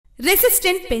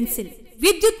Resistant pencil,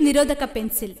 విద్యుత్ నిరోధక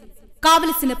pencil.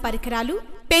 కావలసిన పరికరాలు: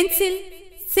 పెన్సిల్,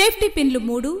 సేఫ్టీ పిన్లు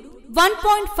 3,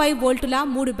 1.5 వోల్టుల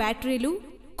 3 బ్యాటరీలు,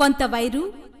 కొంత వైరు,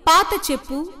 పాత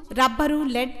చెప్పు, రబ్బరు,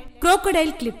 లెడ్,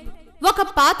 క్రోకోడైల్ క్లిప్. ఒక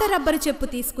పాత రబ్బరు చెప్పు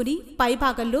తీసుకుని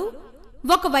పైభాగంలో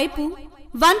ఒకవైపు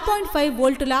 1.5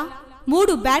 వోల్టుల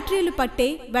 3 బ్యాటరీలు పట్టే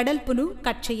వెడల్పును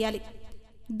కట్ చేయాలి.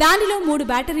 దానిలో 3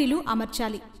 బ్యాటరీలు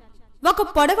అమర్చాలి. ఒక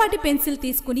పొడవాటి పెన్సిల్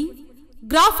తీసుకుని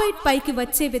గ్రాఫైట్ పైకి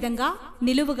వచ్చే విధంగా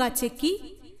నిలువుగా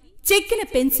చెక్కిన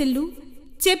పెన్సిల్ను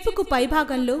చెప్పుకు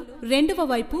పైభాగంలో రెండవ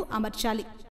వైపు అమర్చాలి.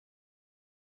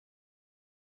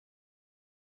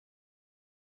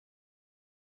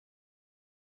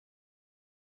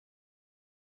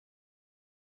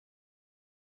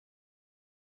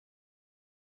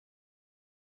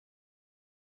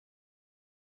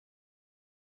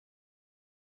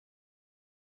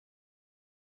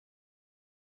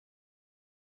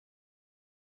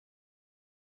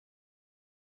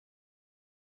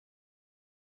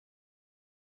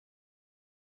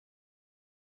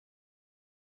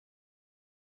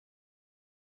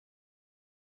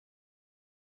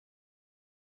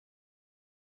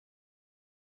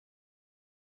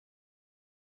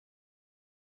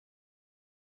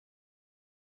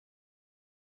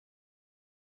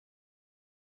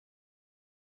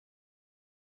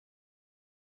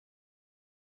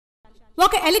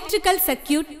 ఒక ఎలక్ట్రికల్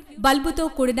సర్క్యూట్ బల్బుతో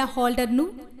కూడిన హోల్డర్ను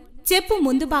చెప్పు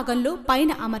ముందు భాగంలో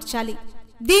పైన అమర్చాలి.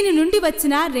 దీని నుండి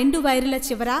వచ్చిన 2 వైర్ల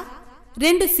చివర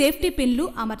 2 సేఫ్టీ పిన్లు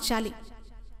అమర్చాలి.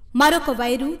 మరొక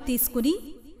వైరు తీసుకుని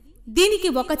దీనికి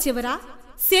ఒక చివర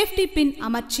సేఫ్టీ పిన్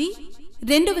అమర్చి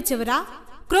రెండవ చివర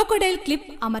క్రోకోడైల్ క్లిప్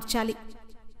అమర్చాలి.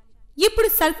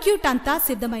 ఇప్పుడు సర్క్యూట్ అంతా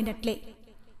సిద్ధమైనట్లే.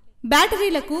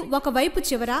 బ్యాటరీలకు ఒకవైపు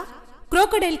చివర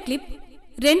క్రోకోడైల్ క్లిప్,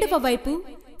 రెండవ వైపు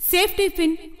సేఫ్టీ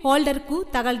పిన్ హోల్డర్కు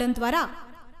తగలడం ద్వారా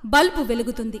బల్బు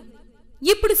వెలుగుతుంది.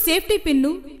 ఇప్పుడు సేఫ్టీ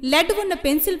పిన్ను లెడ్ ఉన్న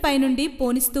పెన్సిల్ పై నుండి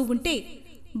పోనిస్తూ ఉంటే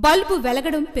బల్బు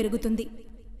వెలగడం పెరుగుతుంది.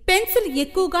 పెన్సిల్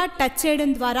ఎక్కువగా టచ్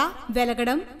చేయడం ద్వారా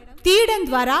వెలగడం, తీయడం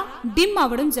ద్వారా డిమ్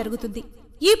అవ్వడం జరుగుతుంది.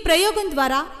 ఈ ప్రయోగం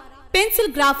ద్వారా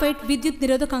పెన్సిల్ గ్రాఫైట్ విద్యుత్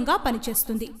నిరోధకంగా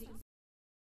పనిచేస్తుంది.